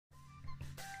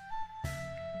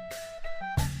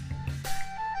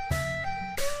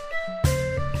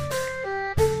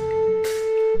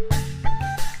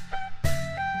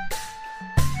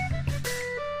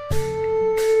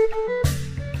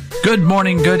Good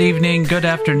morning, good evening, good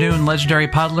afternoon, legendary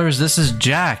paddlers. This is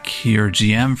Jack, your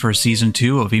GM for Season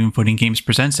 2 of Even Footing Games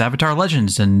Presents Avatar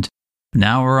Legends, and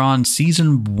now we're on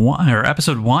Season 1, or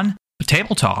Episode 1,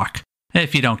 Table Talk,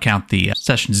 if you don't count the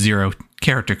Session 0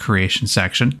 character creation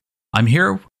section. I'm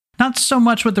here, not so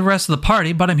much with the rest of the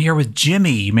party, but I'm here with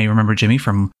Jimmy. You may remember Jimmy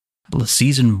from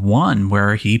Season 1,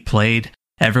 where he played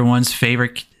everyone's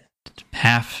favorite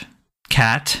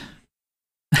half-cat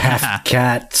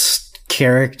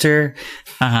character.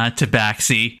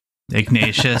 Tabaxi,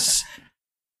 Ignatius,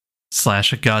 /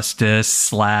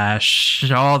 Augustus, /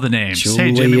 all the names. Julius.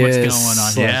 Hey, Jimmy, what's going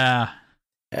on? Yeah.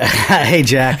 Hey,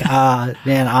 Jack.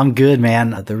 Man, I'm good,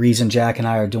 man. The reason Jack and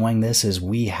I are doing this is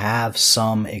we have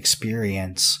some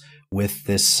experience with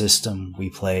this system. We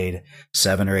played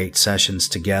 7 or 8 sessions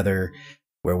together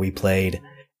where we played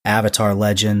Avatar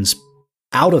Legends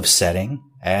out of setting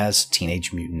as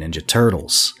Teenage Mutant Ninja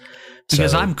Turtles.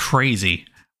 Because I'm crazy.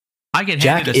 I get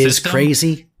Jack handed a is system.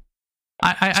 Crazy.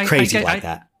 It's crazy like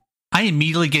that. I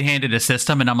immediately get handed a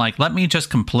system, and I'm like, let me just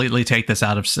completely take this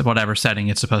out of whatever setting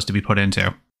it's supposed to be put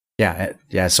into. Yeah.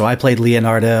 So I played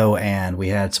Leonardo, and we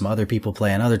had some other people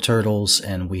playing other turtles,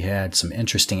 and we had some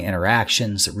interesting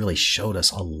interactions that really showed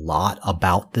us a lot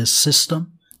about this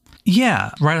system.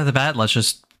 Yeah, right off the bat, let's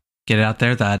just get it out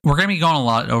there that we're going to be going a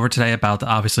lot over today about,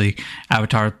 obviously,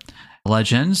 Avatar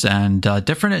Legends and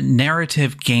different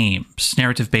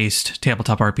narrative-based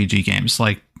tabletop RPG games,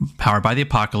 like Powered by the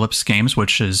Apocalypse games,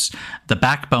 which is the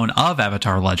backbone of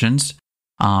Avatar Legends,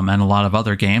 and a lot of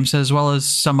other games, as well as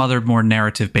some other more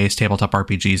narrative-based tabletop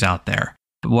RPGs out there.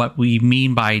 What we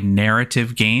mean by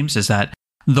narrative games is that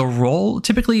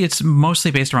typically it's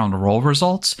mostly based around the role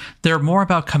results. They're more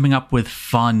about coming up with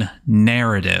fun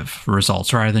narrative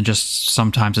results rather than just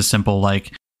sometimes a simple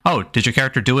like, oh, did your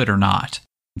character do it or not?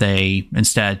 They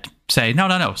instead say,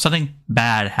 no, something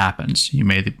bad happens. You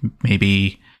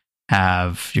maybe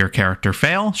have your character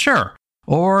fail, sure.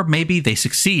 Or maybe they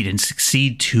succeed and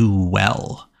succeed too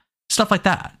well. Stuff like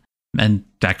that. And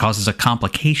that causes a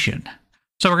complication.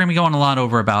 So we're going to be going a lot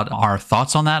over about our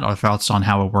thoughts on that, our thoughts on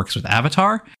how it works with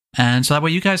Avatar. And so that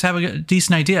way you guys have a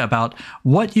decent idea about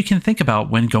what you can think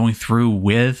about when going through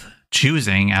with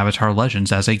choosing Avatar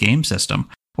Legends as a game system,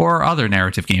 or other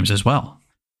narrative games as well.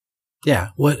 Yeah,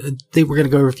 we're going to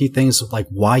go over a few things like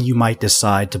why you might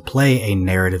decide to play a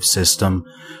narrative system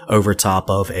over top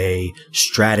of a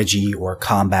strategy or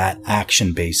combat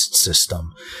action-based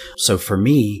system. So for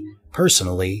me,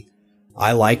 personally,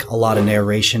 I like a lot of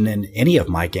narration in any of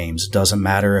my games. It doesn't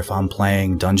matter if I'm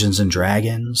playing Dungeons and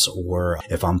Dragons or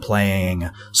if I'm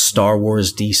playing Star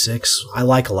Wars D6. I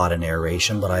like a lot of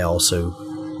narration, but I also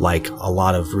like a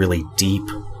lot of really deep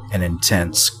and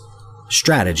intense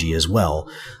strategy as well,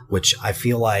 which I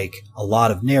feel like a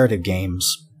lot of narrative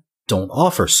games don't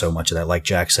offer so much of that. Like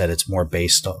Jack said, it's more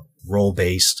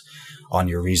role-based on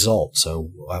your result.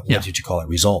 So what did you call it?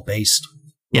 Result-based?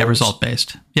 Yeah,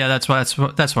 result-based. Yeah, that's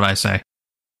what I say.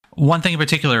 One thing in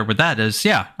particular with that is,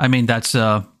 that's,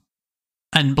 and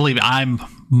believe me, and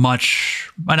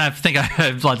I think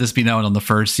I've let this be known on the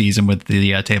first season with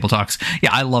the Table Talks. Yeah,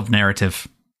 I love narrative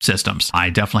systems.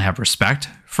 I definitely have respect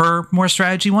for more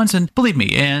strategy ones. And believe me,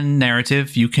 in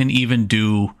narrative, you can even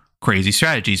do crazy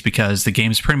strategies because the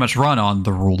game's pretty much run on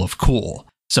the rule of cool.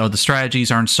 So the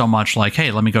strategies aren't so much like, hey,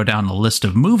 let me go down the list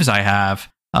of moves I have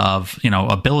of,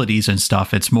 abilities and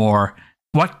stuff. It's more,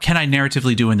 what can I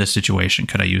narratively do in this situation?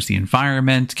 Could I use the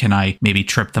environment? Can I maybe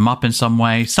trip them up in some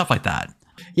way? Stuff like that.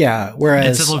 Yeah,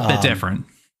 whereas it's a little bit different.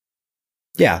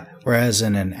 Yeah, whereas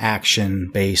in an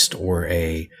action-based or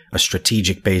a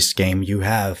strategic-based game, you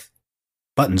have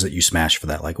buttons that you smash for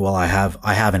that. Like, well, I have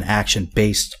an action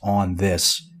based on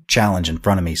this challenge in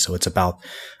front of me, so it's about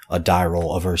a die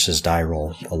roll versus die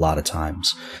roll a lot of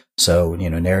times. So,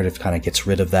 narrative kind of gets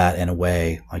rid of that in a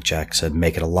way, like Jack said,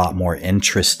 make it a lot more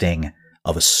interesting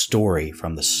of a story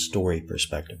from the story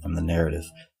perspective, from the narrative.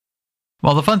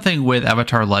 Well, the fun thing with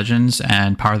Avatar Legends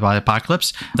and Powered by the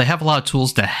Apocalypse, they have a lot of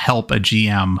tools to help a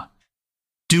GM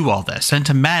do all this and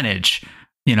to manage,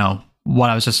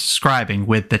 what I was just describing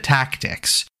with the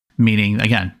tactics. Meaning,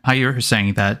 again, how you're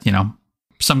saying that,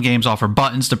 some games offer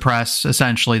buttons to press,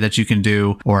 essentially, that you can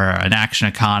do, or an action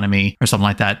economy or something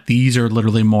like that. These are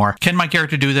literally more, can my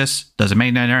character do this? Does it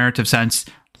make narrative sense?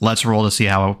 Let's roll to see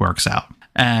how it works out.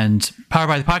 And Powered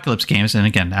by the Apocalypse games, and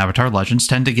again, Avatar Legends,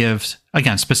 tend to give,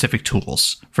 again, specific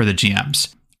tools for the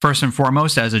GMs. First and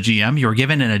foremost, as a GM, you're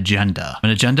given an agenda. An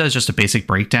agenda is just a basic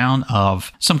breakdown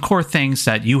of some core things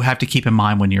that you have to keep in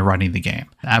mind when you're running the game.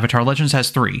 Avatar Legends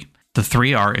has 3. The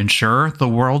 3 are ensure the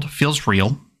world feels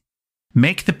real,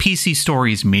 make the PC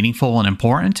stories meaningful and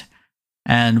important,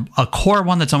 And a core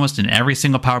one that's almost in every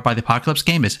single Powered by the Apocalypse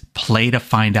game is play to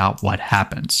find out what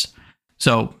happens.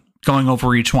 So going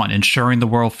over each one, ensuring the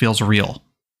world feels real.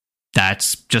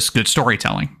 That's just good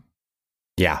storytelling.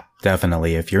 Yeah,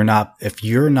 definitely. If you're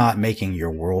not making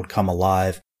your world come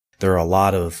alive, there are a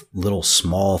lot of little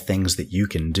small things that you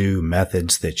can do,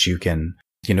 methods that you can,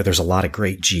 there's a lot of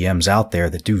great GMs out there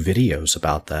that do videos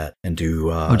about that and do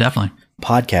definitely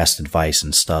podcast advice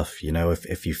and stuff.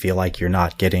 If you feel like you're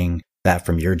not getting that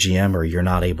from your GM or you're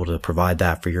not able to provide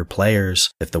that for your players,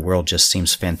 if the world just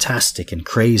seems fantastic and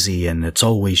crazy and it's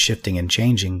always shifting and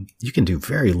changing, you can do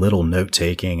very little note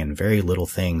taking and very little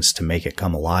things to make it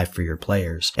come alive for your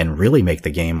players and really make the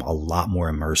game a lot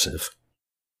more immersive.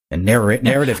 And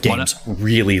narrative games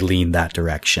really lean that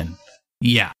direction.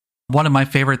 Yeah. One of my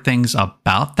favorite things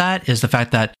about that is the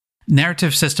fact that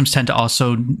narrative systems tend to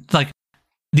also, like,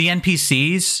 the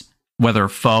NPCs, whether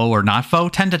foe or not foe,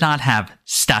 tend to not have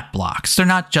stat blocks. They're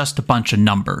not just a bunch of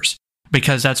numbers,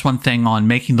 because that's one thing on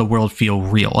making the world feel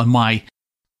real, and why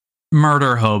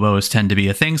murder hobos tend to be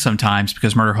a thing sometimes,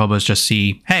 because murder hobos just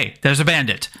see, hey, there's a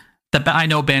bandit. I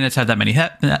know bandits have that many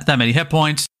hit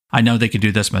points. I know they can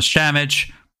do this much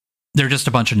damage. They're just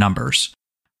a bunch of numbers.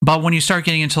 But when you start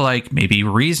getting into, like, maybe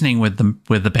reasoning with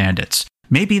the bandits,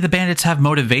 maybe the bandits have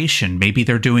motivation. Maybe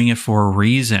they're doing it for a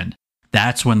reason.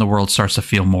 That's when the world starts to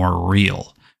feel more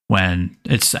real, when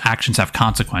its actions have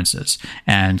consequences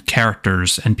and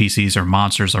characters, NPCs or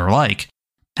monsters or alike,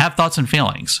 have thoughts and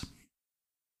feelings.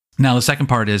 Now, the second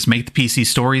part is make the PC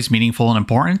stories meaningful and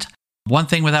important. One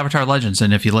thing with Avatar Legends,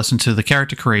 and if you listen to the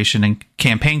character creation and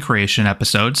campaign creation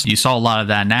episodes, you saw a lot of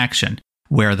that in action,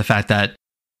 where the fact that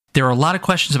there are a lot of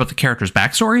questions about the characters'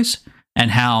 backstories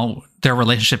and how their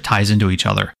relationship ties into each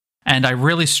other. And I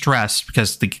really stress,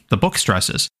 because the book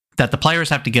stresses, that the players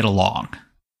have to get along,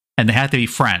 and they have to be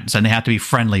friends, and they have to be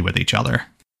friendly with each other.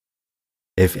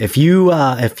 If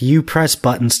you press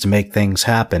buttons to make things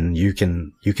happen, you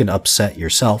can upset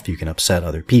yourself, you can upset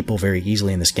other people very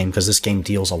easily in this game, because this game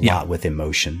deals a lot with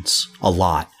emotions. A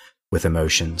lot.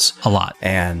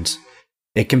 And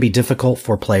it can be difficult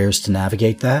for players to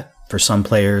navigate that. For some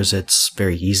players, it's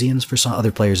very easy, and for some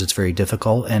other players, it's very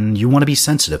difficult, and you want to be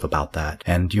sensitive about that.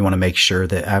 And you want to make sure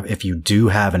that if you do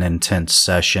have an intense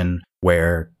session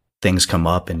where things come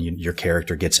up and your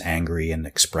character gets angry and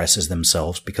expresses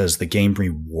themselves, because the game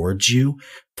rewards you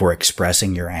for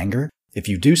expressing your anger, if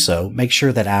you do so, make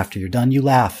sure that after you're done, you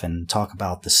laugh and talk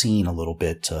about the scene a little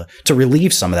bit to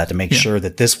relieve some of that, to make sure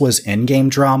that this was in-game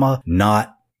drama,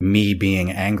 not me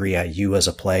being angry at you as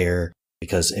a player,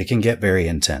 because it can get very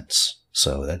intense.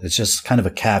 So it's just kind of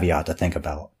a caveat to think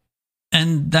about.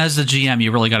 And as a GM,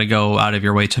 you really got to go out of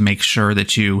your way to make sure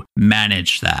that you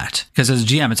manage that. Because as a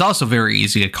GM, it's also very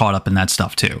easy to get caught up in that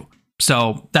stuff too.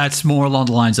 So that's more along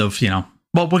the lines of,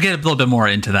 well, we'll get a little bit more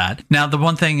into that. Now, the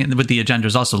one thing with the agenda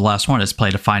is also the last one is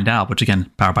play to find out, which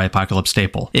again, Powered by Apocalypse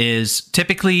staple, is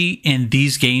typically in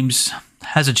these games,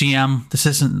 as a GM, this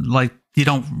isn't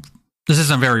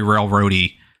a very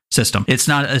railroady system. It's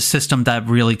not a system that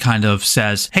really kind of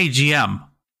says, hey, GM,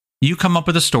 you come up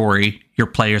with a story, your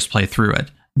players play through it.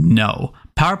 No.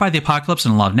 Powered by the Apocalypse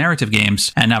and a lot of narrative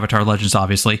games, and Avatar Legends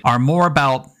obviously, are more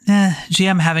about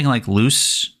GM having like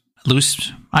loose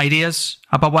ideas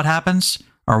about what happens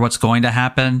or what's going to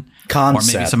happen.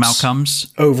 Concepts. Or maybe some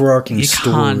outcomes. Overarching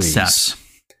stories. Concepts.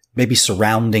 Maybe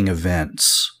surrounding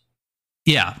events.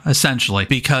 Yeah, essentially.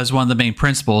 Because one of the main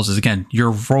principles is, again,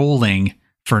 you're rolling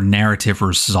for narrative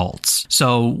results.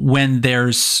 So when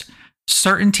there's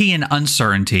certainty and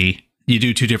uncertainty, you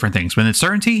do two different things. When it's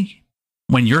certainty,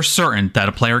 when you're certain that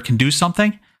a player can do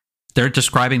something, they're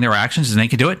describing their actions and they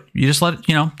can do it, you just let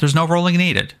it, there's no rolling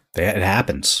needed. It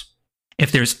happens.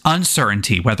 If there's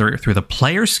uncertainty, whether through the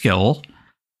player skill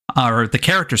or the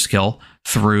character skill,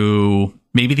 through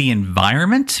maybe the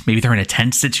environment, maybe they're in a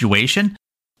tense situation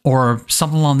or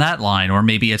something along that line, or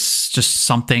maybe it's just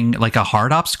something like a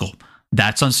hard obstacle.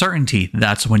 That's uncertainty.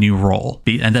 That's when you roll.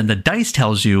 And then the dice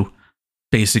tells you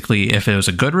basically if it was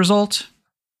a good result,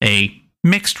 a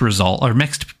mixed result, or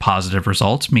mixed positive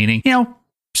result, meaning,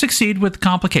 succeed with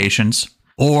complications,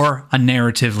 or a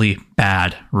narratively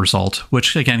bad result,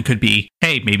 which again could be,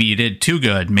 hey, maybe you did too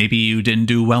good. Maybe you didn't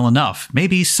do well enough.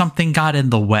 Maybe something got in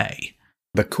the way.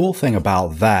 The cool thing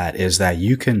about that is that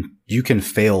you can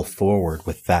fail forward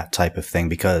with that type of thing,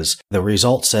 because the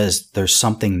result says there's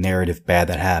something narrative bad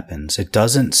that happens. It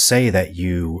doesn't say that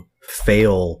you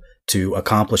fail to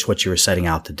accomplish what you were setting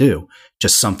out to do.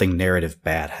 Just something narrative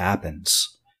bad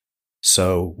happens.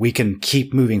 So we can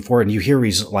keep moving forward. And you hear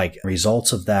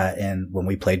results of that. And when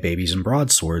we played Babies and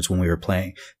Broadswords, when we were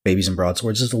playing Babies and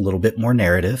Broadswords is a little bit more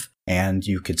narrative. And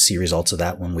you could see results of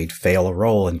that when we'd fail a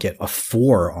roll and get a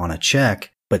 4 on a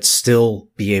check, but still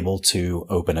be able to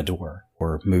open a door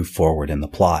or move forward in the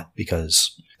plot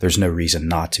because there's no reason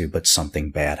not to, but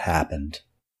something bad happened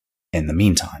in the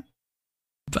meantime.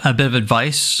 A bit of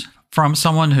advice from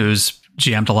someone who's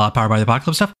GM'd a lot of Powered by the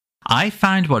Apocalypse stuff. I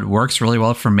find what works really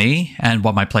well for me and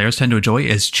what my players tend to enjoy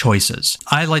is choices.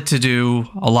 I like to do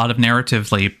a lot of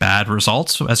narratively bad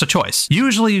results as a choice.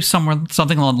 Usually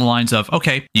something along the lines of,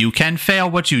 okay, you can fail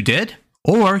what you did,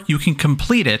 or you can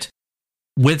complete it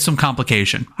with some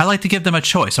complication. I like to give them a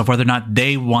choice of whether or not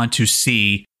they want to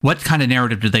see, what kind of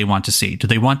narrative do they want to see? Do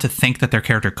they want to think that their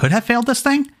character could have failed this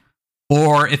thing?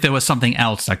 Or if it was something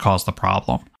else that caused the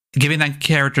problem? Giving that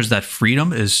characters that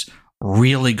freedom is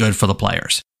really good for the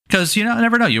players. Because, you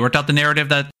never know. You worked out the narrative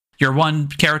that your one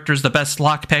character is the best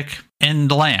lockpick in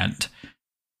the land.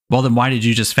 Well, then why did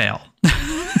you just fail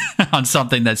on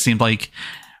something that seemed like...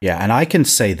 Yeah, and I can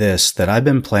say this, that I've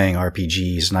been playing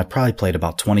RPGs, and I've probably played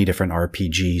about 20 different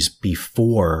RPGs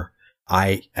before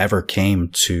I ever came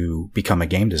to become a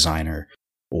game designer,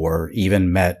 or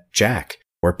even met Jack,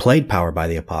 or played Powered by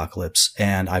the Apocalypse,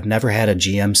 and I've never had a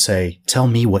GM say, tell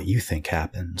me what you think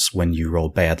happens when you roll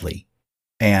badly.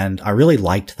 And I really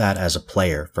liked that as a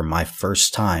player for my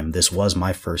first time. This was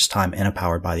my first time in a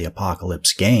Powered by the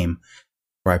Apocalypse game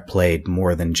where I played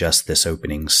more than just this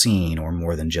opening scene or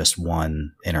more than just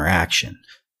one interaction.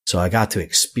 So I got to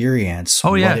experience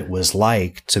what it was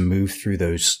like to move through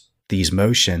these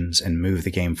motions and move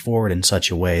the game forward in such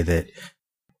a way that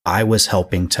I was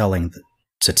helping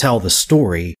to tell the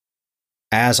story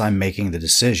as I'm making the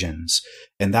decisions.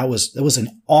 And it was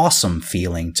an awesome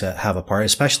feeling to have a part,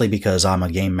 especially because I'm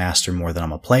a game master more than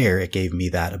I'm a player. It gave me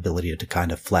that ability to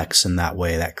kind of flex in that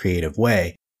way, that creative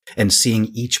way. And seeing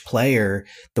each player,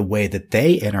 the way that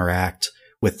they interact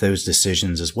with those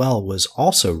decisions as well was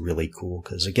also really cool.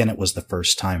 Because again, it was the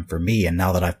first time for me. And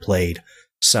now that I've played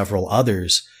several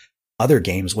other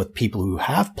games with people who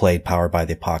have played Powered by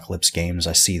the Apocalypse games,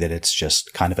 I see that it's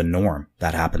just kind of a norm.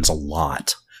 That happens a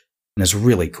lot. And it's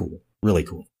really cool. Really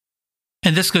cool.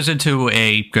 And this goes into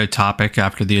a good topic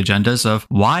after the agendas of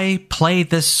why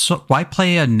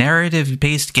play a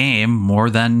narrative-based game more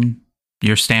than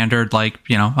your standard, I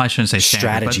shouldn't say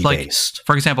standard, strategy-based.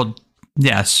 For example,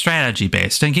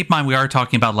 strategy-based. And keep in mind, we are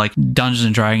talking about Dungeons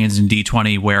and Dragons and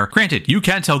D20, where, granted, you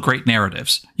can tell great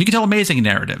narratives. You can tell amazing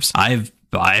narratives. I've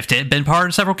been part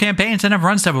of several campaigns and I've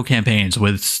run several campaigns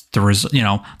with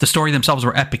the story themselves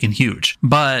were epic and huge.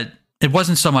 But it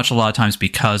wasn't so much a lot of times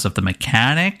because of the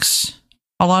mechanics.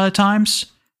 A lot of times,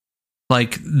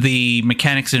 the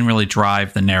mechanics didn't really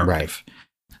drive the narrative. Right.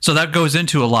 So that goes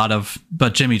into a lot of,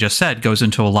 but Jimmy just said, goes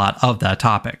into a lot of that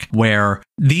topic where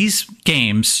these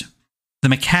games, the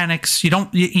mechanics, you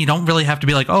don't really have to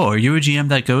be oh, are you a GM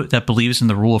that believes in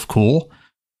the rule of cool?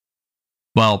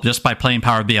 Well, just by playing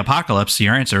Powered by the Apocalypse,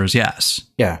 your answer is yes.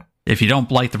 Yeah. If you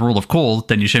don't like the rule of cool,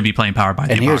 then you shouldn't be playing Powered by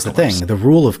the Apocalypse. And here's the thing. The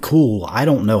rule of cool, I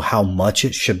don't know how much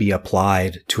it should be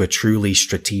applied to a truly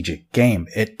strategic game.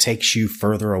 It takes you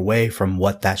further away from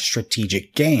what that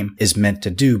strategic game is meant to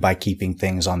do by keeping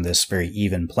things on this very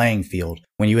even playing field.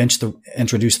 When you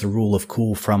introduce the rule of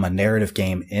cool from a narrative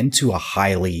game into a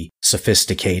highly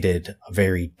sophisticated,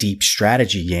 very deep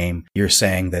strategy game, you're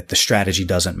saying that the strategy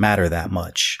doesn't matter that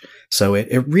much. So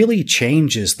it really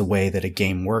changes the way that a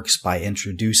game works by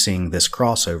introducing this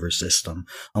crossover system.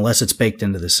 Unless it's baked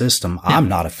into the system, I'm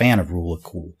not a fan of rule of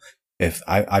cool. If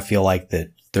I feel like that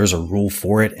there's a rule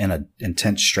for it in an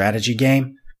intense strategy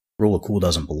game, rule of cool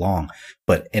doesn't belong.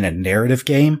 But in a narrative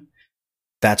game,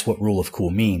 that's what rule of cool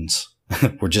means.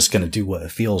 We're just going to do what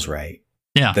it feels right.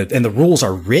 Yeah. And the rules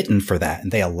are written for that, and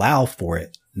they allow for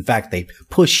it. In fact, they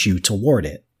push you toward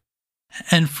it.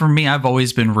 And for me, I've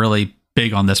always been really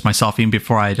big on this myself, even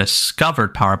before I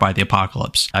discovered Powered by the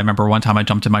Apocalypse. I remember one time I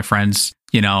jumped in my friend's,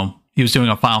 he was doing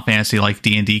a Final Fantasy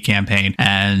D&D campaign,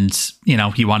 and,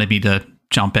 he wanted me to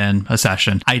jump in a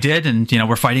session. I did, and,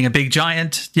 we're fighting a big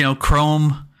giant,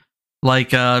 chrome,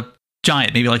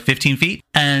 giant, maybe 15 feet.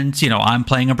 And, I'm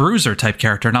playing a bruiser type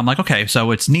character. And I'm like, okay,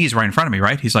 so its knees right in front of me,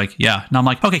 right? He's like, yeah. And I'm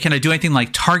like, okay, can I do anything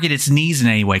target its knees in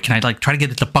any way? Can I try to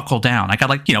get it to buckle down? I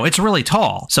got it's really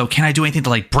tall. So can I do anything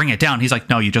to bring it down? He's like,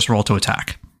 no, you just roll to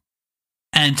attack.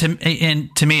 And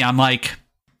to me, I'm like,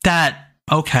 that,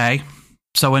 okay.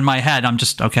 So in my head, I'm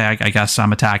just, okay, I guess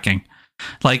I'm attacking.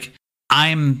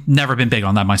 I'm never been big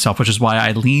on that myself, which is why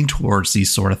I lean towards these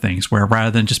sort of things where rather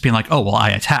than just being oh, well, I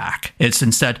attack, it's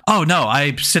instead, oh no,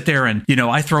 I sit there and,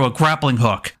 I throw a grappling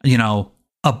hook,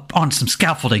 up on some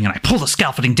scaffolding and I pull the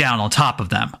scaffolding down on top of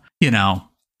them,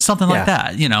 something like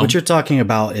that, What you're talking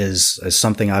about is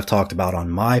something I've talked about on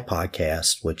my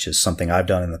podcast, which is something I've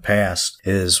done in the past,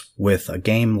 is with a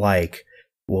game like,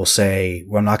 we'll say,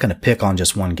 I'm not going to pick on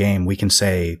just one game. We can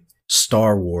say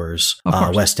Star Wars,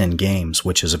 West End Games,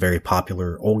 which is a very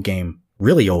popular old game,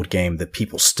 really old game that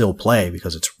people still play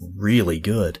because it's really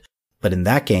good. But in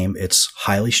that game, it's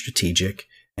highly strategic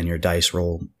and your dice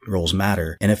rolls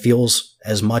matter. And it feels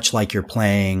as much like you're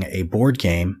playing a board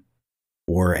game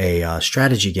or a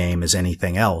strategy game as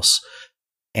anything else.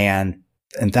 And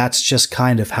that's just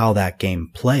kind of how that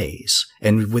game plays.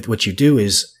 And with what you do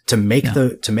is to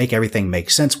make everything make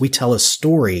sense, we tell a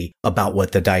story about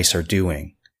what the dice are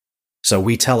doing. So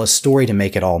we tell a story to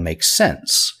make it all make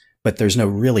sense, but there's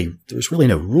really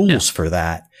no rules for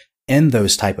that in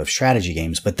those type of strategy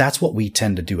games. But that's what we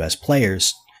tend to do as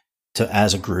players,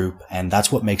 as a group, and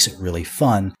that's what makes it really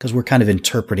fun because we're kind of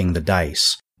interpreting the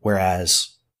dice.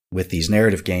 Whereas with these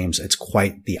narrative games, it's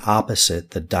quite the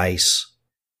opposite.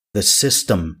 The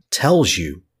system tells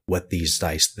you what these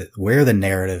dice, where the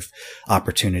narrative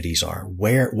opportunities are,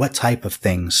 what type of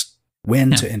things,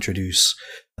 when to introduce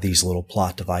these little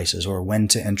plot devices or when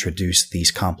to introduce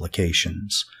these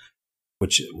complications,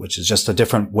 which is just a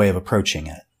different way of approaching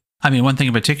it. I mean, one thing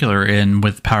in particular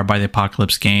with Powered by the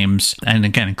Apocalypse games, and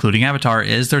again, including Avatar,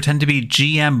 is there tend to be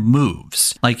GM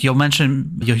moves. Like you'll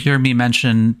hear me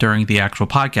mention during the actual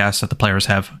podcast that the players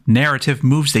have narrative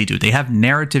moves they do. They have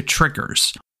narrative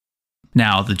triggers.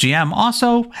 Now, the GM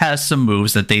also has some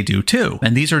moves that they do too.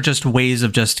 And these are just ways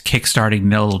of just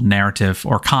kickstarting little narrative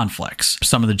or conflicts.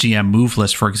 Some of the GM move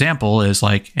list, for example, is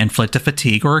like inflict a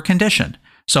fatigue or a condition.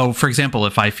 So, for example,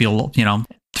 if I feel, the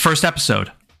first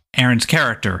episode, Erin's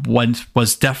character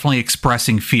was definitely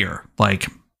expressing fear. Like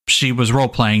she was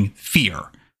role-playing fear.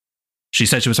 She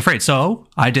said she was afraid. So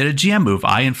I did a GM move.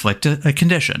 I inflicted a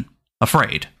condition.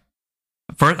 Afraid.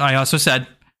 First, I also checked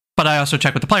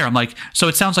with the player. I'm like, so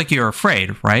it sounds like you're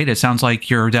afraid, right? It sounds like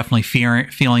you're definitely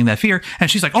feeling that fear. And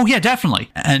she's like, oh yeah, definitely.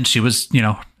 And she was,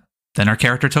 then our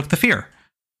character took the fear.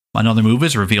 Another move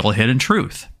is reveal a hidden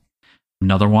truth.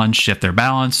 Another one, shift their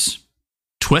balance.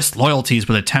 Twist loyalties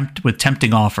with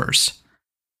tempting offers.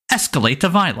 Escalate to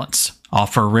violence.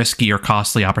 Offer risky or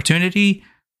costly opportunity.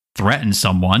 Threaten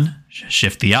someone.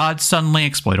 Shift the odds suddenly.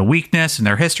 Exploit a weakness in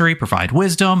their history. Provide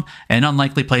wisdom in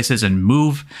unlikely places and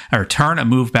turn a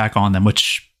move back on them,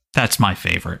 which that's my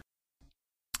favorite.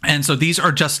 And so these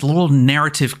are just little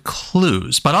narrative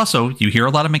clues, but also you hear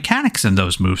a lot of mechanics in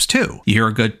those moves too. You hear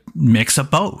a good mix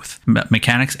of both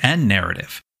mechanics and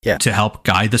narrative to help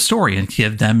guide the story and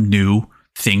give them new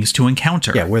things to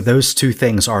encounter. Yeah, where those two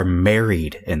things are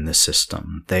married in the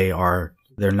system.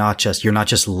 You're not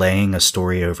just laying a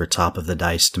story over top of the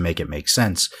dice to make it make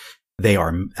sense. They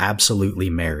are absolutely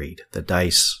married, the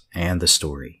dice and the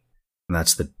story. And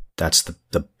that's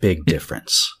the big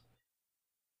difference.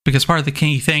 Because part of the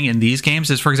key thing in these games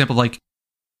is, for example, like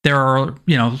there are,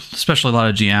 especially a lot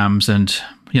of GMs and,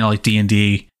 like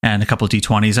D&D and a couple of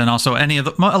D20s and also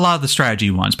a lot of the strategy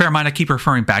ones. Bear in mind, I keep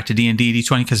referring back to D&D,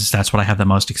 D20 because that's what I have the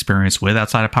most experience with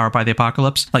outside of Powered by the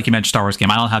Apocalypse. Like you mentioned, Star Wars game,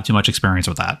 I don't have too much experience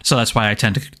with that. So that's why I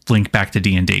tend to link back to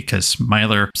D&D because my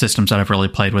other systems that I've really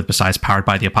played with besides Powered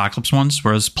by the Apocalypse ones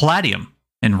was Palladium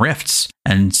and Rifts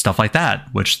and stuff like that,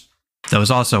 which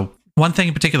those also... One thing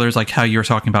in particular is like how you're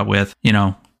talking about with,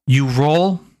 you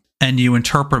roll and you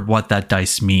interpret what that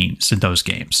dice means in those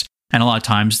games. And a lot of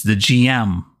times the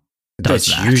GM does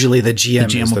that. Usually the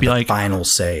GM is the final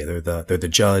say. They're the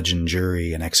judge and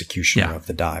jury and executioner of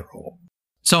the die roll.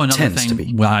 So another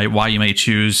thing why you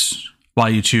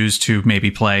choose to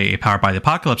maybe play a Powered by the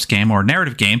Apocalypse game or a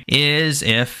narrative game is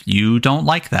if you don't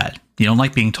like that. You don't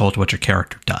like being told what your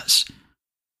character does.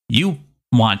 You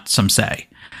want some say.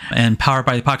 And Powered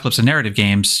by the Apocalypse and narrative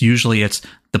games, usually it's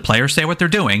the players say what they're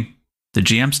doing. The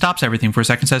GM stops everything for a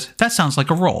second and says, that sounds like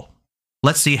a roll.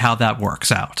 Let's see how that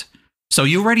works out. So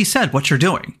you already said what you're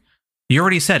doing. You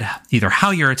already said either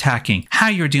how you're attacking, how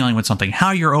you're dealing with something,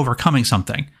 how you're overcoming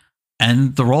something.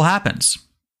 And the roll happens.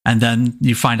 And then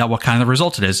you find out what kind of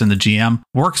result it is. And the GM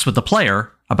works with the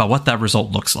player about what that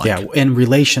result looks like. Yeah, in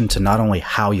relation to not only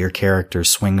how your character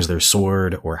swings their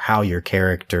sword or how your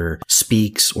character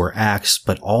speaks or acts,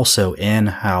 but also in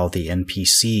how the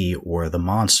NPC or the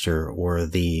monster or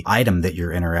the item that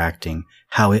you're interacting,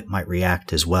 how it might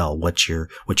react as well, what you're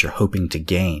hoping to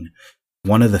gain.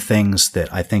 One of the things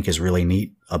that I think is really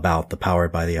neat about the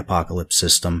Powered by the Apocalypse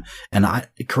system, and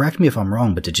correct me if I'm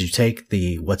wrong, but did you take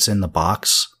the what's in the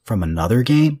box from another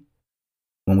game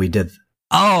when we did?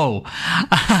 Oh,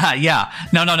 yeah.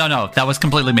 No. That was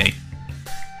completely me.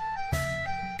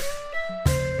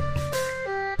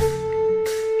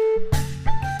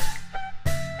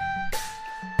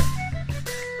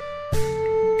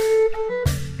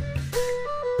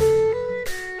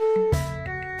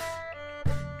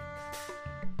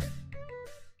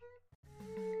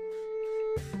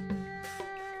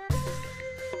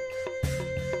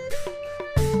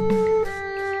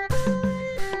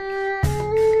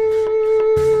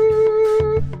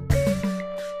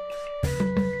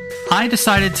 I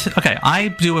decided I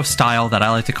do a style that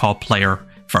I like to call player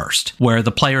first, where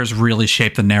the players really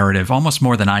shape the narrative almost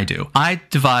more than I do. I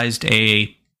devised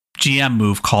a GM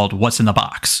move called What's in the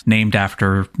Box, named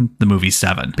after the movie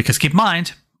Seven. Because keep in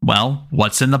mind, well,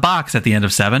 what's in the box at the end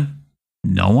of Seven?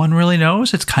 No one really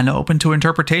knows. It's kind of open to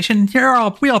interpretation.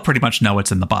 We all pretty much know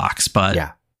what's in the box,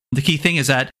 but the key thing is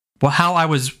that how I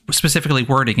was specifically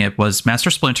wording it was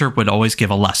Master Splinter would always give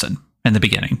a lesson in the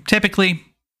beginning. Typically,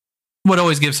 would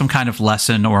always give some kind of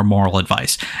lesson or moral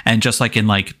advice. And just like in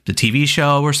like the TV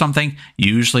show or something,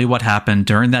 usually what happened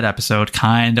during that episode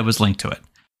kind of was linked to it.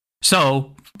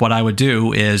 So what I would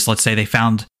do is, let's say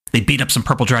they beat up some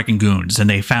Purple Dragon goons and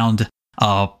they found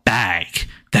a bag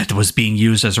that was being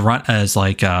used as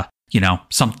like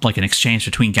something like an exchange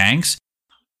between gangs.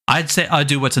 I'd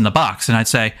do what's in the box, and I'd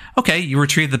say, okay, you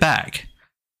retrieve the bag.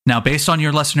 Now, based on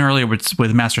your lesson earlier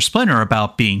with Master Splinter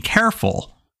about being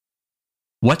careful,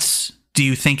 what do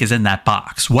you think is in that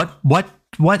box? What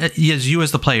as you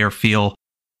as the player feel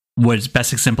would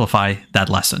best exemplify that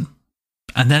lesson?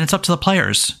 And then it's up to the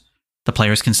players. The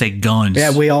players can say guns. Yeah,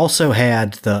 we also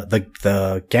had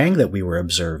the gang that we were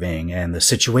observing and the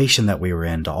situation that we were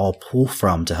in to all pull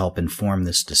from to help inform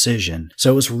this decision.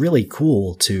 So it was really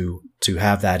cool to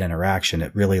have that interaction.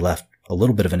 It really left a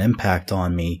little bit of an impact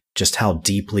on me, just how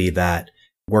deeply that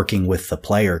working with the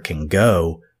player can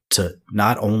go to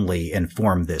not only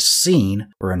inform this scene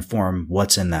or inform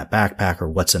what's in that backpack or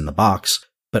what's in the box,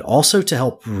 but also to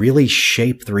help really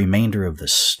shape the remainder of the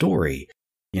story.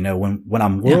 You know, when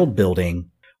I'm world building,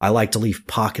 I like to leave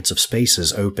pockets of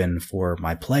spaces open for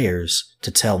my players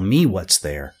to tell me what's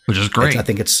there. Which is great. I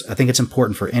think it's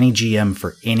important for any GM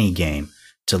for any game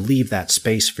to leave that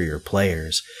space for your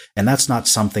players. And that's not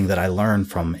something that I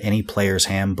learned from any player's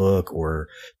handbook or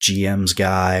GM's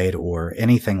guide or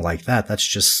anything like that. That's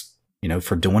just,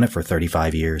 for doing it for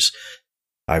 35 years.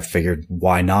 I figured,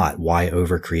 why not? Why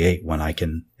overcreate when I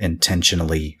can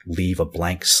intentionally leave a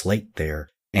blank slate there?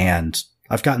 And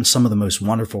I've gotten some of the most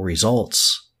wonderful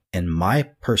results in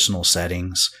my personal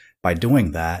settings by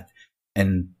doing that.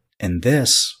 And in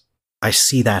this, I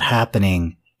see that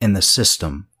happening in the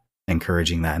system,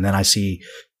 encouraging that. And then I see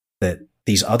that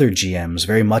these other GMs,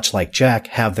 very much like Jack,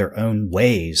 have their own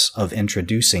ways of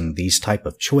introducing these type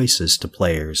of choices to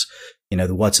players.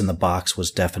 The what's in the box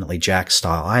was definitely Jack's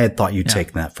style. I had thought you'd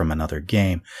taken that from another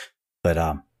game, but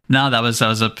no, that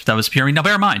was pure. Now,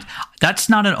 bear in mind, that's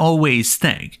not an always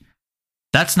thing.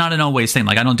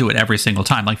 Like, I don't do it every single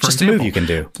time. Like, for example, a move you can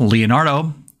do.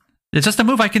 Leonardo, it's just a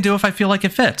move I can do if I feel like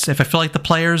it fits. If I feel like the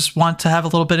players want to have a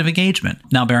little bit of engagement.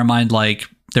 Now, bear in mind, like,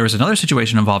 there was another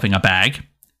situation involving a bag.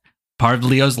 Part of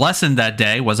Leo's lesson that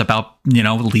day was about,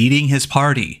 leading his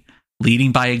party,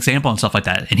 leading by example and stuff like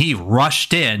that. And he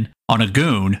rushed in on a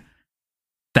goon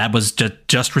that was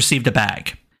just received a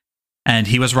bag. And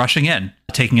he was rushing in,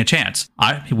 taking a chance.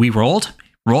 He rolled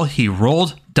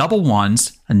double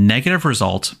ones, a negative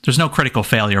result. There's no critical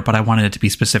failure, but I wanted it to be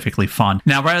specifically fun.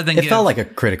 Now, rather than it felt like a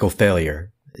critical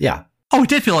failure. Yeah. Oh, it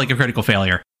did feel like a critical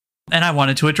failure. And I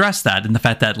wanted to address that in the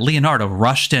fact that Leonardo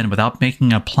rushed in without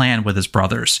making a plan with his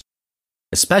brothers.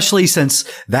 Especially since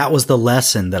that was the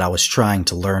lesson that I was trying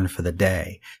to learn for the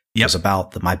day. It was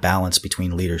about my balance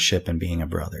between leadership and being a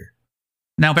brother.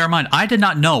 Now, bear in mind, I did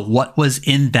not know what was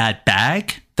in that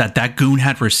bag that goon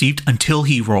had received until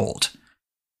he rolled.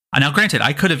 Now, granted,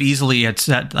 I could have easily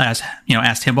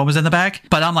asked him what was in the bag,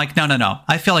 but I'm like, no.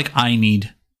 I feel like I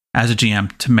need, as a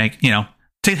GM,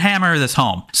 to hammer this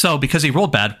home. So, because he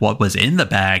rolled bad, what was in the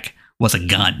bag was a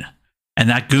gun. And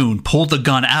that goon pulled the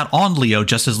gun out on Leo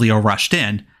just as Leo rushed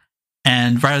in.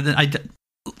 And rather than,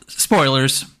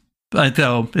 spoilers,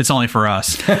 though it's only for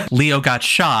us, Leo got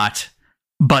shot,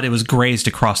 but it was grazed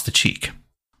across the cheek.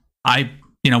 I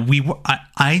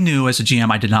knew as a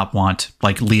GM I did not want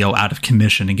like Leo out of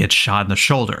commission and get shot in the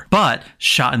shoulder, but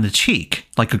shot in the cheek,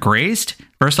 like a grazed.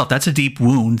 First off, that's a deep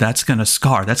wound. That's going to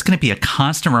scar. That's going to be a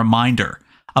constant reminder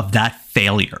of that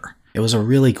failure. It was a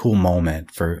really cool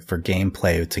moment for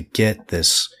gameplay to get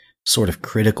this sort of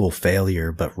critical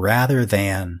failure, but rather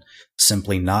than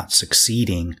simply not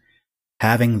succeeding,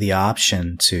 having the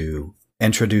option to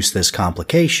introduce this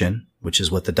complication, which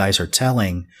is what the dice are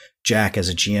telling Jack as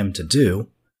a GM to do,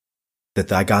 that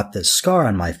I got this scar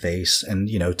on my face, and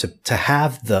to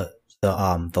have the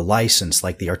license,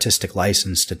 like the artistic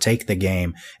license, to take the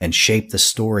game and shape the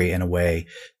story in a way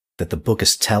that the book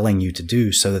is telling you to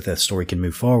do so that the story can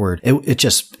move forward. It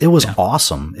was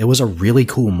awesome. It was a really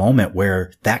cool moment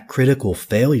where that critical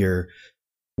failure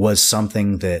was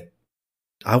something that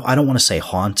I don't want to say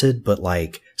haunted, but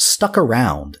like stuck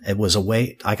around. It was a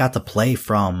way I got to play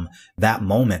from that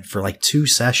moment for like 2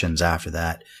 sessions after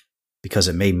that. because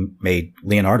it made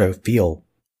Leonardo feel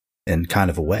in kind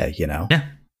of a way, you know? Yeah.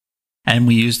 And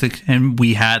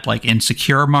we had like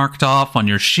insecure marked off on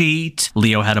your sheet.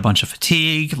 Leo had a bunch of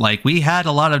fatigue. Like, we had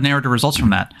a lot of narrative results from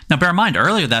that. Now, bear in mind,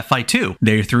 earlier that fight too,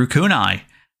 they threw kunai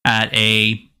at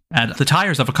the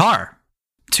tires of a car.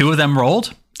 Two of them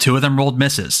rolled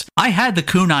misses. I had the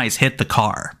kunais hit the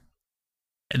car.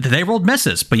 They rolled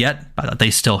misses, but yet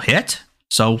they still hit.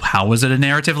 So how was it a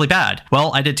narratively bad?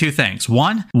 Well, I did two things.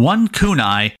 One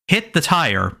kunai hit the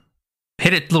tire,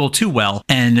 hit it a little too well,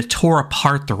 and tore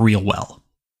apart the real well.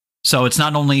 So it's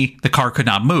not only the car could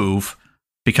not move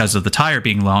because of the tire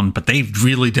being blown, but they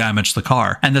really damaged the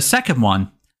car. And the second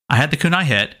one, I had the kunai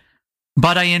hit,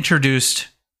 but I introduced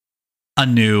a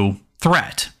new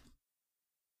threat.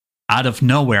 Out of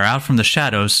nowhere, out from the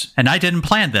shadows, and I didn't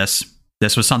plan this.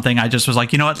 This was something I just was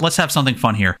like, you know what, let's have something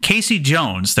fun here. Casey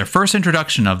Jones, their first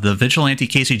introduction of the vigilante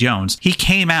Casey Jones, he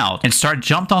came out and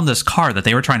jumped on this car that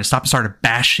they were trying to stop and started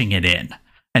bashing it in.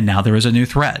 And now there is a new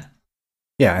threat.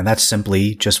 Yeah, and that's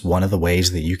simply just one of the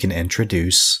ways that you can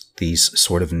introduce these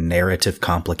sort of narrative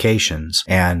complications.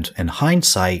 And in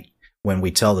hindsight, when we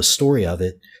tell the story of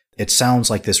it, it sounds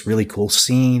like this really cool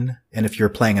scene. And if you're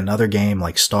playing another game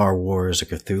like Star Wars or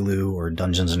Cthulhu or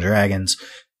Dungeons and Dragons,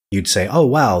 you'd say, oh,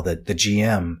 wow, the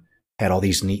GM had all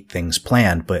these neat things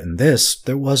planned. But in this,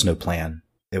 there was no plan.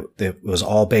 It was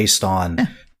all based on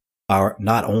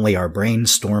not only our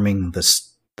brainstorming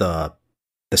the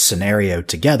scenario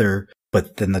together,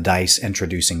 but then the dice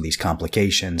introducing these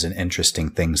complications and interesting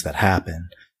things that happen,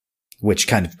 which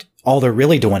kind of all they're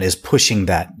really doing is pushing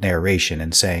that narration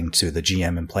and saying to the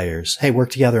GM and players, hey, work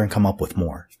together and come up with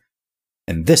more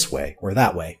in this way or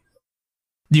that way.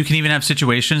 You can even have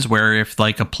situations where if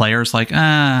like a player's like,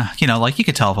 like you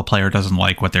could tell if a player doesn't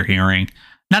like what they're hearing,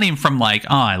 not even from like,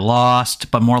 oh, I lost,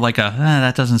 but more like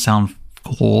that doesn't sound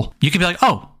cool. You can be like,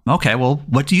 oh, okay, well,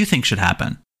 what do you think should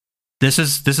happen? This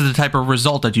is the type of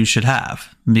result that you should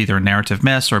have. Either a narrative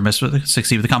miss or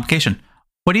succeed with the complication.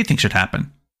 What do you think should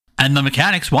happen? And the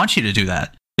mechanics want you to do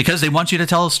that because they want you to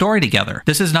tell a story together.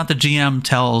 This is not the GM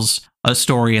tells a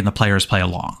story and the players play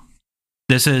along.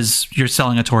 This is you're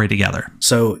selling a story together.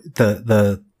 So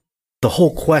the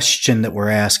whole question that we're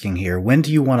asking here, when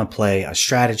do you want to play a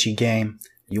strategy game?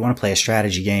 You want to play a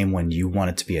strategy game when you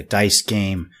want it to be a dice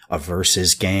game, a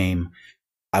versus game.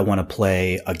 I want to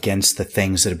play against the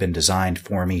things that have been designed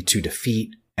for me to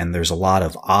defeat. And there's a lot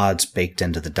of odds baked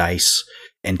into the dice,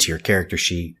 into your character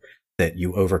sheet that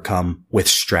you overcome with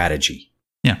strategy.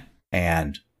 Yeah.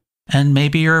 And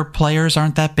maybe your players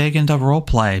aren't that big into role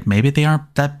play. Maybe they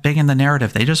aren't that big in the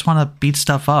narrative. They just want to beat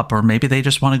stuff up, or maybe they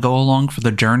just want to go along for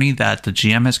the journey that the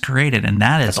GM has created, and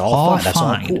that's all fine. That's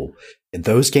all cool. And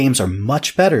those games are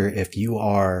much better if you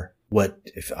are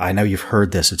if I know you've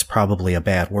heard this, it's probably a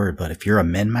bad word, but if you're a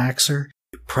min-maxer,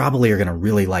 you probably are going to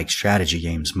really like strategy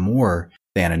games more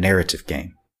than a narrative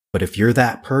game. But if you're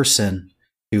that person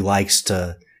who likes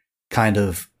to kind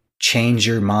of change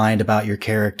your mind about your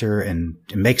character and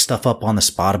make stuff up on the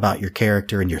spot about your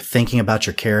character, and you're thinking about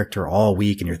your character all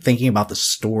week and you're thinking about the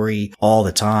story all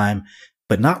the time,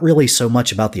 but not really so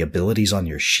much about the abilities on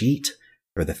your sheet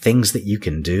or the things that you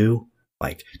can do.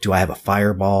 Like, do I have a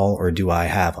fireball, or do I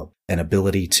have an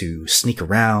ability to sneak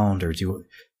around, or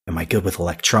am I good with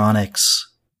electronics?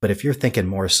 But if you're thinking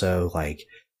more so like,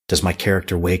 does my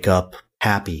character wake up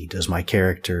happy? Does my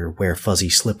character wear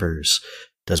fuzzy slippers?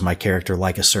 Does my character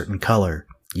like a certain color?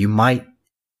 You might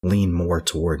lean more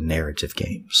toward narrative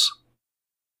games.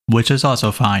 Which is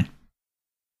also fine.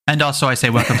 And also I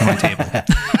say welcome to my table.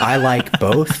 I like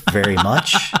both very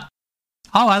much.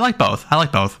 Oh, I like both.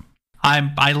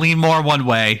 I lean more one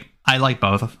way. I like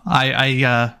both.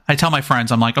 I tell my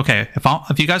friends, I'm like, okay,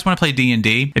 if you guys want to play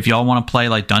D&D, if y'all want to play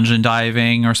like dungeon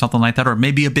diving or something like that, or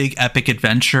maybe a big epic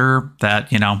adventure that,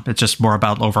 it's just more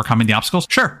about overcoming the obstacles,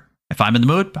 sure. If I'm in the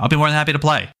mood, I'll be more than happy to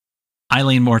play. I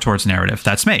lean more towards narrative.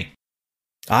 That's me.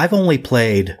 I've only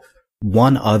played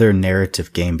one other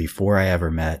narrative game before I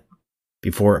ever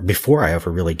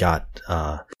really got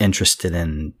interested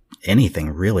in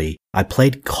anything, really. I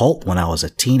played Cult when I was a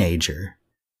teenager,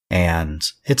 and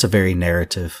it's a very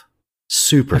narrative,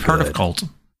 super I've heard of Cult.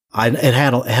 It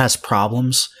has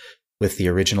problems with the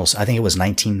originals. I think it was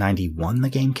 1991 the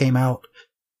game came out,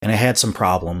 and it had some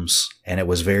problems, and it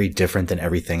was very different than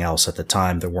everything else at the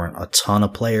time. There weren't a ton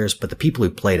of players, but the people who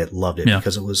played it loved it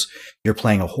because you're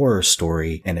playing a horror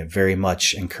story, and it very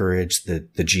much encouraged the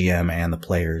GM and the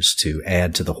players to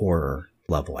add to the horror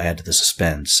level, add to the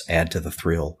suspense, add to the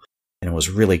thrill. And it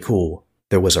was really cool.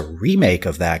 There was a remake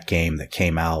of that game that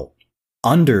came out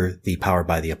under the Powered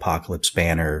by the Apocalypse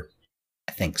banner,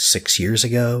 I think 6 years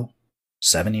ago.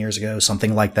 7 years ago,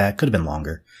 something like that. Could have been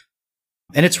longer.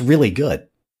 And it's really good.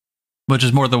 Which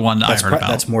is more the one I heard about.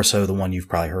 That's more so the one you've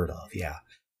probably heard of, yeah.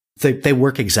 They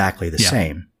work exactly the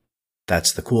same.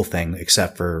 That's the cool thing,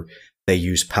 except for they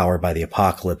use Powered by the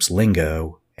Apocalypse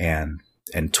lingo and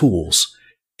tools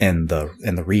in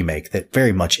the remake that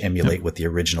very much emulate what the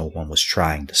original one was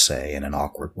trying to say in an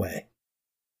awkward way.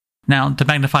 Now, to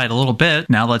magnify it a little bit,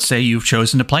 now let's say you've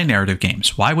chosen to play narrative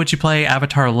games. Why would you play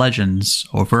Avatar Legends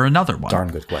over another one? Darn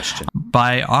good question.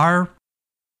 By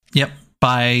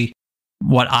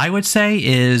what I would say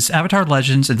is Avatar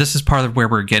Legends, and this is part of where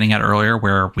we're getting at earlier,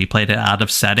 where we played it out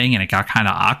of setting and it got kind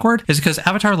of awkward, is because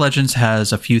Avatar Legends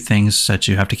has a few things that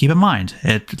you have to keep in mind.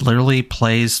 It literally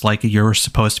plays like you're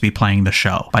supposed to be playing the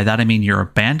show. By that, I mean you're a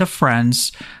band of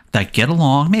friends that get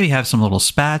along, maybe have some little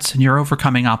spats, and you're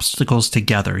overcoming obstacles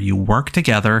together. You work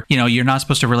together. You know, you're not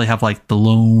supposed to really have like the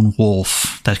lone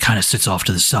wolf that kind of sits off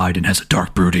to the side and has a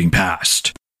dark brooding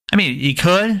past. I mean, you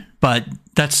could, but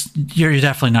you're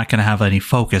definitely not going to have any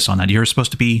focus on that. You're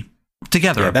supposed to be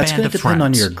together, a band of friends. That's going to depend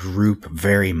on your group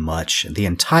very much, the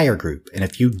entire group. And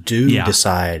if you do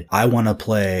decide, I want to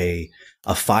play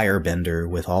a firebender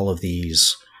with all of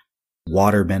these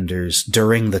waterbenders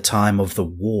during the time of the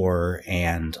war,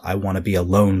 and I want to be a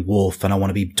lone wolf, and I want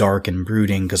to be dark and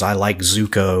brooding because I like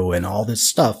Zuko and all this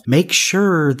stuff. Make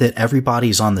sure that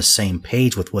everybody's on the same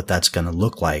page with what that's going to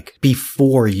look like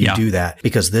before you do that,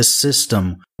 because this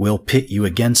system will pit you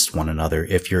against one another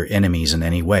if you're enemies in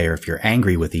any way, or if you're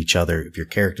angry with each other, if your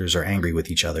characters are angry with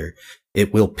each other,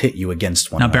 it will pit you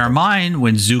against one another. Now, bear in mind,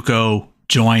 when Zuko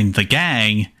joined the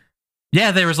gang,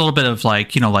 there was a little bit of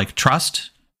like trust.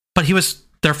 But he was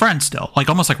their friend still, like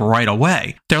almost like right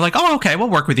away. They're like, oh, okay, we'll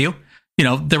work with you. You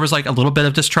know, there was like a little bit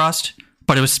of distrust,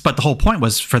 but the whole point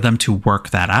was for them to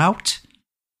work that out.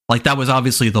 Like that was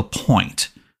obviously the point.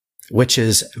 Which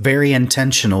is very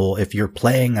intentional. If you're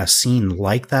playing a scene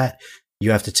like that,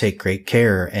 you have to take great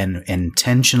care and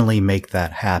intentionally make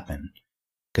that happen.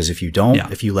 Because if you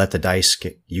don't, if you let the dice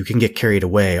you can get carried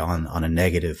away on a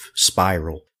negative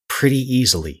spiral pretty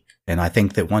easily. And I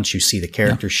think that once you see the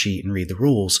character sheet and read the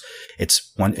rules,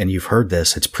 and you've heard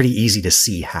this, it's pretty easy to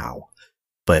see how.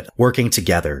 But working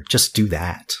together, just do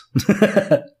that.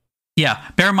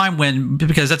 Bear in mind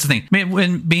because that's the thing.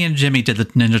 When me and Jimmy did the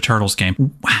Ninja Turtles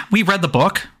game, we read the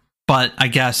book, but I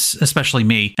guess, especially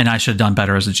me, and I should have done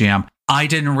better as a GM, I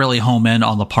didn't really home in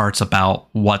on the parts about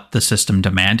what the system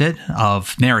demanded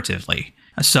of narratively.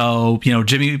 So, you know,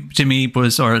 Jimmy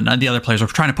was, or the other players were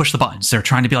trying to push the buttons. They're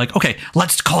trying to be like, okay,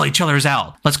 let's call each other's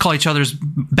out. Let's call each other's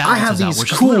balances out. I have these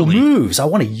cool moves. I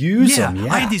want to use them.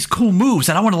 Yeah, I have these cool moves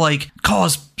and I want to like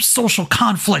cause social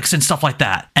conflicts and stuff like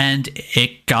that. And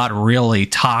it got really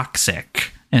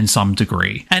toxic in some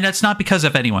degree. And that's not because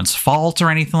of anyone's fault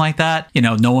or anything like that. You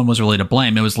know, no one was really to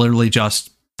blame. It was literally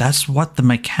just, that's what the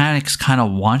mechanics kind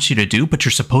of want you to do, but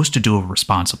you're supposed to do it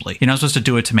responsibly. You're not supposed to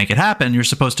do it to make it happen. You're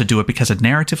supposed to do it because it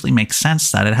narratively makes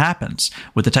sense that it happens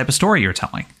with the type of story you're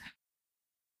telling.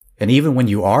 And even when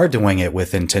you are doing it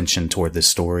with intention toward this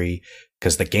story,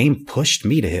 because the game pushed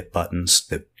me to hit buttons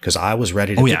because I was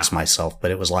ready to fix myself,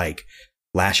 but it was like,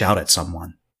 lash out at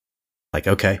someone. Like,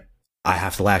 okay, I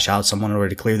have to lash out at someone in order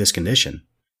to clear this condition.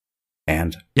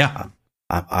 And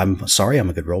I'm sorry, I'm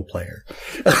a good role player.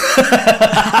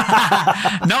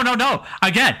 No.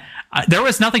 Again, there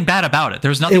was nothing bad about it. There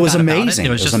was nothing. It was amazing. It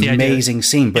was just an amazing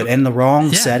scene, but in the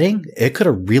wrong setting, it could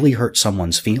have really hurt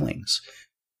someone's feelings.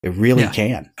 It really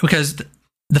can. Because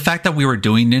the fact that we were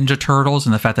doing Ninja Turtles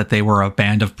and the fact that they were a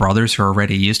band of brothers who were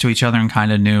already used to each other and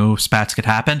kind of knew spats could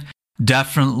happen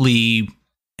definitely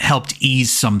helped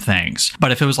ease some things.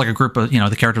 But if it was like a group of,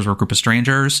 the characters were a group of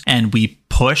strangers and we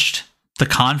pushed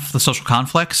the social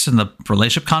conflicts and the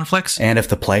relationship conflicts. And if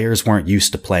the players weren't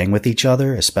used to playing with each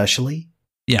other, especially.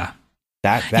 Yeah.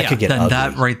 That could get ugly.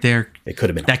 That right there. It could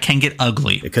have been. That can get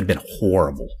ugly. It could have been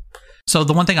horrible. So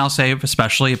the one thing I'll say,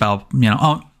 especially about,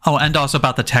 and also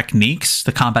about the techniques,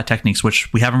 the combat techniques,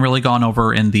 which we haven't really gone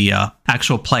over in the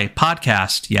actual play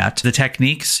podcast yet. The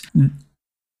techniques,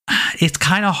 it's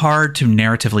kind of hard to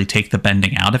narratively take the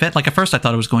bending out of it. Like at first I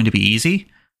thought it was going to be easy.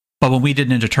 But when we did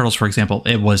Ninja Turtles, for example,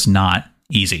 it was not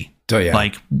easy. Oh, yeah.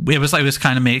 Like it was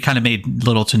kind of made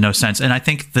little to no sense. And I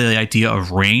think the idea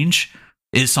of range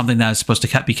is something that is supposed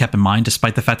to be kept in mind,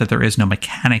 despite the fact that there is no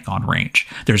mechanic on range.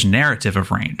 There's narrative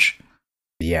of range.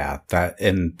 Yeah,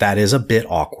 that is a bit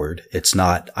awkward. It's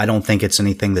not. I don't think it's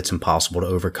anything that's impossible to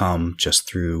overcome just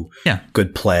through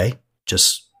good play,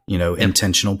 just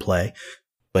intentional play.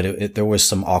 But there was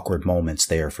some awkward moments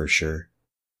there for sure.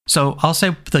 So I'll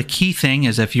say the key thing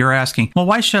is if you're asking, well,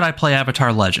 why should I play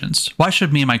Avatar Legends? Why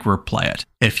should me and my group play it?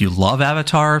 If you love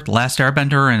Avatar, The Last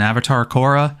Airbender, and Avatar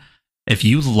Korra, if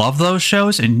you love those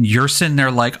shows and you're sitting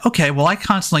there like, okay, well, I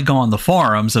constantly go on the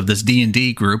forums of this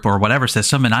D&D group or whatever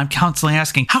system, and I'm constantly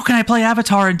asking, how can I play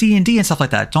Avatar and D&D and stuff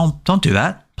like that? Don't do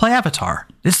that. Play Avatar.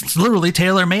 It's literally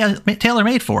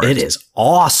tailor-made for it. It is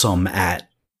awesome at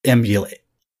emulate.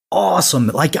 Awesome.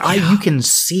 Like you can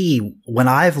see when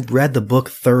I've read the book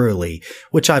thoroughly,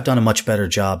 which I've done a much better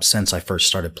job since I first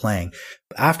started playing.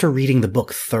 After reading the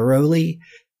book thoroughly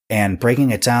and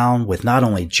breaking it down with not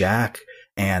only Jack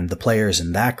and the players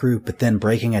in that group, but then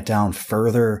breaking it down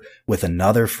further with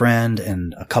another friend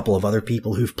and a couple of other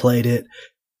people who've played it,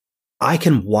 I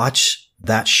can watch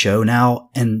that show now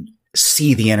and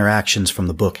see the interactions from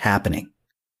the book happening.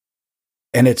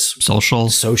 And it's social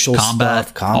combat,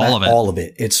 stuff, all of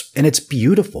it. It's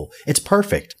beautiful. It's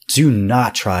perfect. Do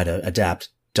not try to adapt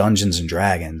Dungeons and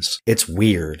Dragons. It's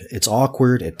weird. It's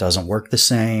awkward. It doesn't work the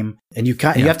same. And you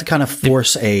have to kind of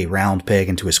force a round peg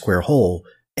into a square hole.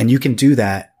 And you can do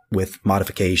that with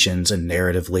modifications and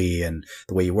narratively and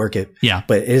the way you work it. Yeah.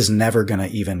 But it is never going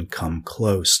to even come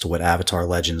close to what Avatar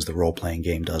Legends, the role-playing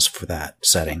game, does for that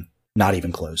setting. Not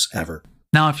even close, ever.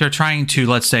 Now, if you're trying to,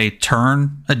 let's say,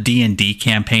 turn a D&D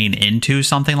campaign into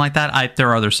something like that, there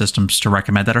are other systems to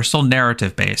recommend that are still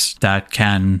narrative-based that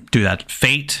can do that.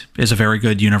 Fate is a very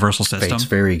good universal system. Fate's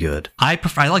very good. I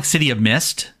like City of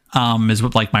Mist. Is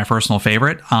like my personal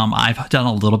favorite. I've done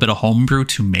a little bit of homebrew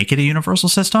to make it a universal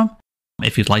system.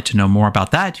 If you'd like to know more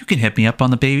about that, you can hit me up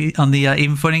on the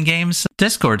Even Footing Games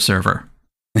Discord server.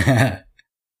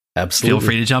 Absolutely. Feel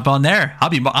free to jump on there.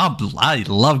 I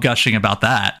love gushing about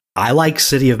that. I like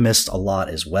City of Mist a lot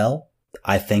as well.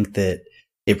 I think that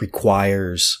it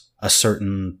requires a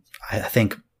certain, I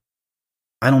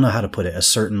don't know how to put it, a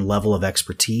certain level of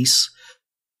expertise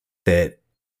that.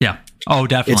 Yeah. Oh,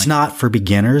 definitely. It's not for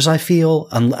beginners, I feel.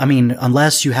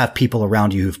 Unless you have people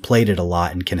around you who've played it a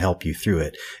lot and can help you through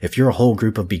it. If you're a whole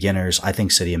group of beginners, I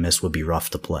think City of Mist would be rough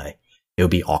to play. It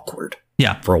would be awkward.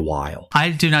 Yeah. For a while.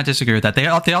 I do not disagree with that. They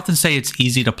often say it's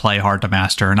easy to play, hard to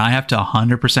master, and I have to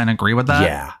 100% agree with that.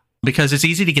 Yeah. Because it's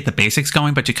easy to get the basics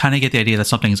going, but you kind of get the idea that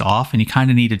something's off, and you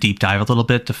kind of need to deep dive a little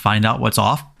bit to find out what's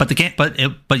off. But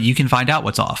you can find out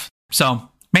what's off. So,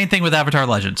 main thing with Avatar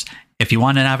Legends, if you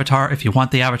want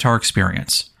the Avatar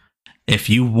experience, if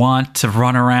you want to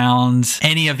run around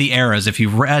any of the eras, if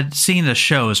you've seen the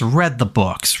shows, read the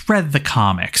books, read the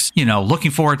comics, looking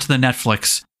forward to the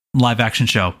Netflix live action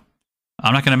show.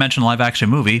 I'm not going to mention live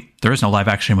action movie. There is no live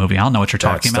action movie. I don't know what you're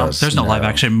talking about. There's no live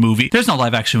action movie. There's no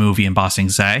live action movie in Ba Sing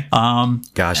Se.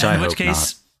 Gosh, I hope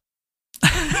not.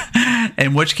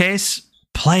 In which case,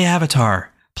 play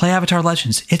Avatar. Play Avatar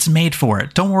Legends. It's made for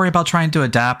it. Don't worry about trying to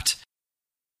adapt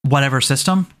whatever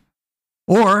system.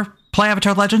 Or play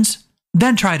Avatar Legends,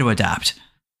 then try to adapt.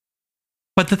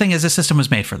 But the thing is, this system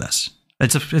was made for this.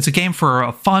 It's a game for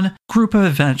a fun group of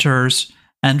adventurers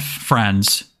and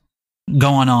friends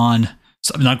going on.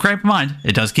 So, now, keep in mind,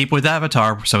 it does keep with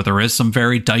Avatar, so there is some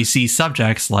very dicey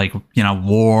subjects like,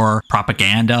 war,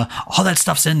 propaganda, all that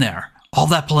stuff's in there. All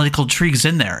that political intrigue's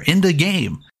in there, in the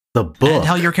game. The book. And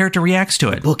how your character reacts to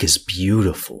it. The book is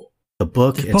beautiful. The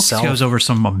book itself goes over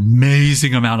some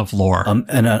amazing amount of lore.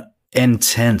 An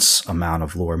intense amount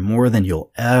of lore, more than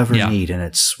you'll ever need, and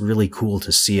it's really cool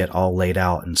to see it all laid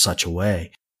out in such a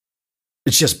way.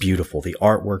 It's just beautiful. The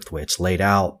artwork, the way it's laid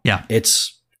out. Yeah.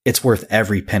 It's worth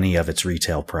every penny of its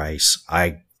retail price.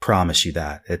 I promise you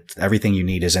that. Everything you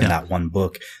need is in that one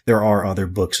book. There are other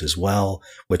books as well,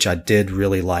 which I did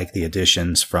really like the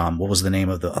additions from. What was the name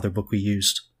of the other book we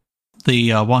used?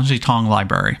 The Wang Xi Tong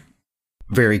Library.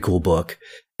 Very cool book.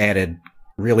 Added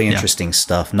really interesting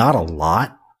stuff. Not a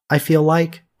lot, I feel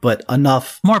like, but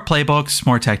enough. More playbooks,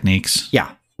 more techniques.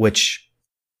 Yeah, which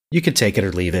you could take it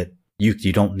or leave it.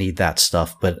 You don't need that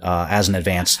stuff, but as an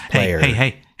advanced player...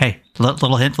 Hey,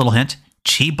 little hint.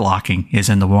 Chi blocking is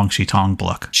in the Wang Xi Tong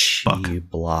book. Chi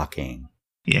blocking.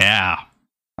 Yeah.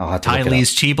 I'll have to Tai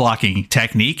Li's chi blocking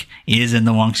technique is in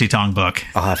the Wang Xi Tong book.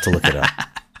 I'll have to look it up.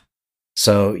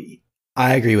 So,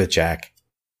 I agree with Jack.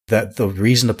 The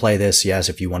reason to play this, yes,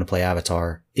 if you want to play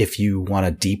Avatar, if you want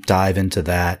to deep dive into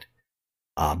that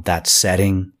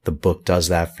setting, the book does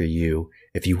that for you.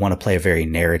 If you want to play a very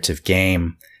narrative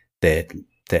game that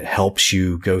helps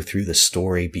you go through the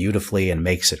story beautifully and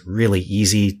makes it really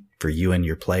easy for you and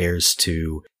your players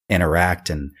to interact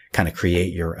and kind of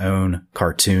create your own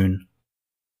cartoon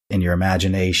in your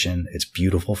imagination, it's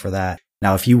beautiful for that.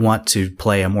 Now, if you want to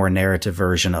play a more narrative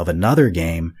version of another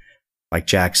game, Like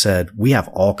Jack said, we have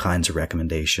all kinds of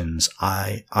recommendations.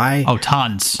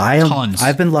 Tons. Tons.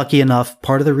 I've been lucky enough.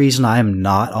 Part of the reason I am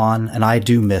not on, and I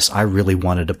really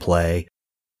wanted to play,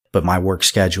 but my work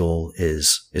schedule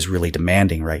is really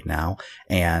demanding right now.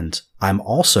 And I'm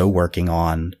also working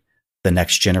on the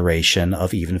next generation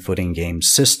of Even Footing Games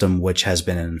system, which has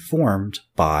been informed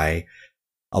by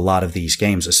a lot of these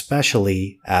games,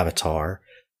 especially Avatar.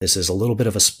 This is a little bit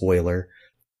of a spoiler.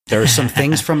 There are some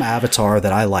things from Avatar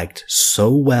that I liked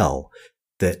so well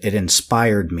that it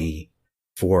inspired me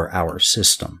for our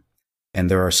system. And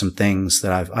there are some things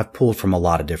that I've pulled from a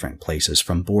lot of different places,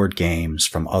 from board games,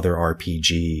 from other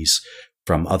RPGs,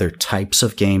 from other types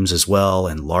of games as well,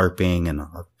 and LARPing. And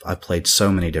I've played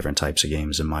so many different types of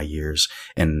games in my years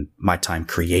and my time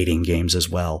creating games as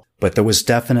well. But there was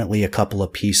definitely a couple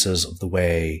of pieces of the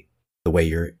way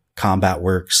your combat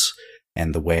works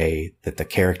and the way that the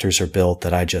characters are built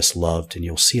that I just loved. And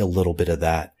you'll see a little bit of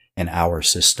that in our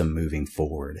system moving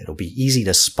forward. It'll be easy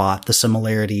to spot the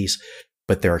similarities,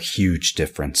 but there are huge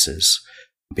differences,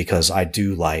 because I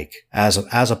do like, as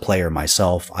a player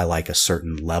myself, I like a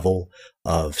certain level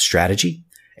of strategy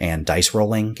and dice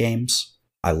rolling games.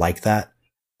 I like that,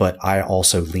 but I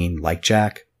also lean, like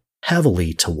Jack,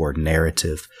 heavily toward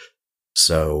narrative.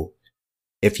 So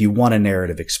if you want a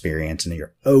narrative experience and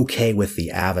you're okay with the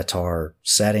Avatar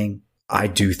setting, I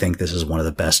do think this is one of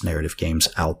the best narrative games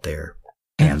out there,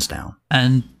 hands down.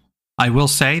 And I will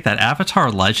say that Avatar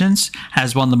Legends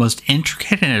has one of the most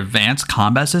intricate and advanced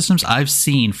combat systems I've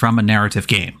seen from a narrative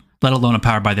game, let alone a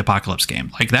Powered by the Apocalypse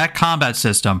game. Like, that combat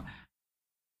system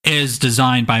is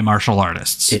designed by martial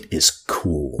artists. It is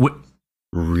cool.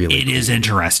 It is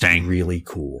interesting. Really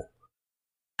cool.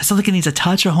 I still think it needs a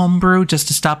touch of homebrew just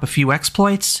to stop a few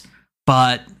exploits,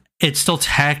 but it's still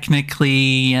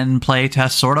technically in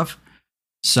playtest, sort of.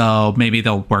 So maybe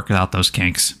they'll work out those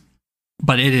kinks.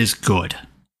 But it is good.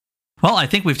 Well, I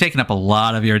think we've taken up a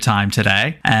lot of your time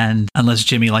today, and unless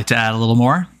Jimmy would like to add a little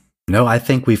more? No, I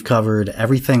think we've covered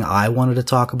everything I wanted to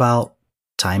talk about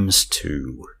times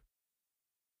 2.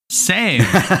 Same.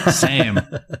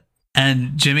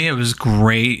 And Jimmy, it was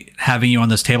great having you on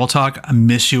this table talk. I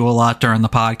miss you a lot during the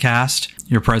podcast.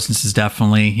 Your presence is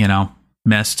definitely,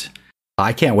 missed.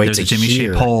 I can't wait to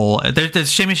hear. There's a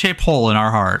Jimmy-shaped hole in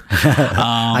our heart.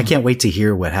 I can't wait to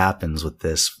hear what happens with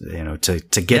this, to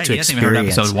get to experience. Even heard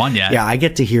episode 1 yet. Yeah, I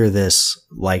get to hear this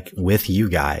with you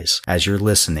guys as you're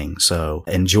listening. So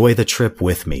enjoy the trip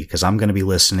with me, because I'm going to be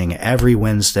listening every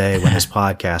Wednesday when this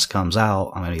podcast comes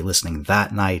out. I'm going to be listening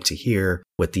that night to hear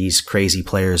what these crazy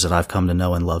players that I've come to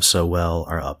know and love so well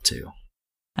are up to.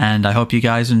 And I hope you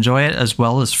guys enjoy it, as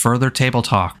well as further table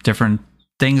talk, different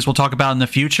things we'll talk about in the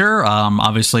future.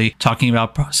 Obviously, talking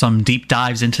about some deep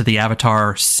dives into the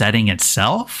Avatar setting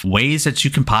itself, ways that you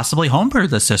can possibly homebrew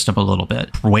the system a little bit,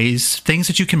 things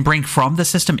that you can bring from the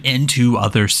system into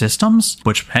other systems,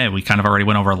 which, hey, we kind of already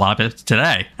went over a lot of it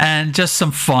today, and just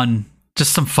some fun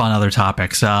other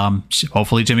topics.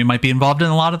 Hopefully Jimmy might be involved in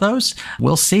a lot of those.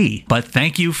 We'll see. But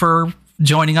thank you for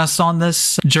joining us on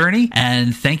this journey,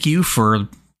 and thank you for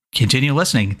continuing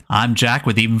listening. I'm Jack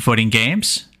with Even Footing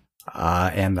Games.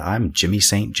 And I'm Jimmy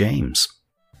St. James.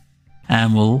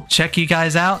 And we'll check you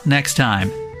guys out next time.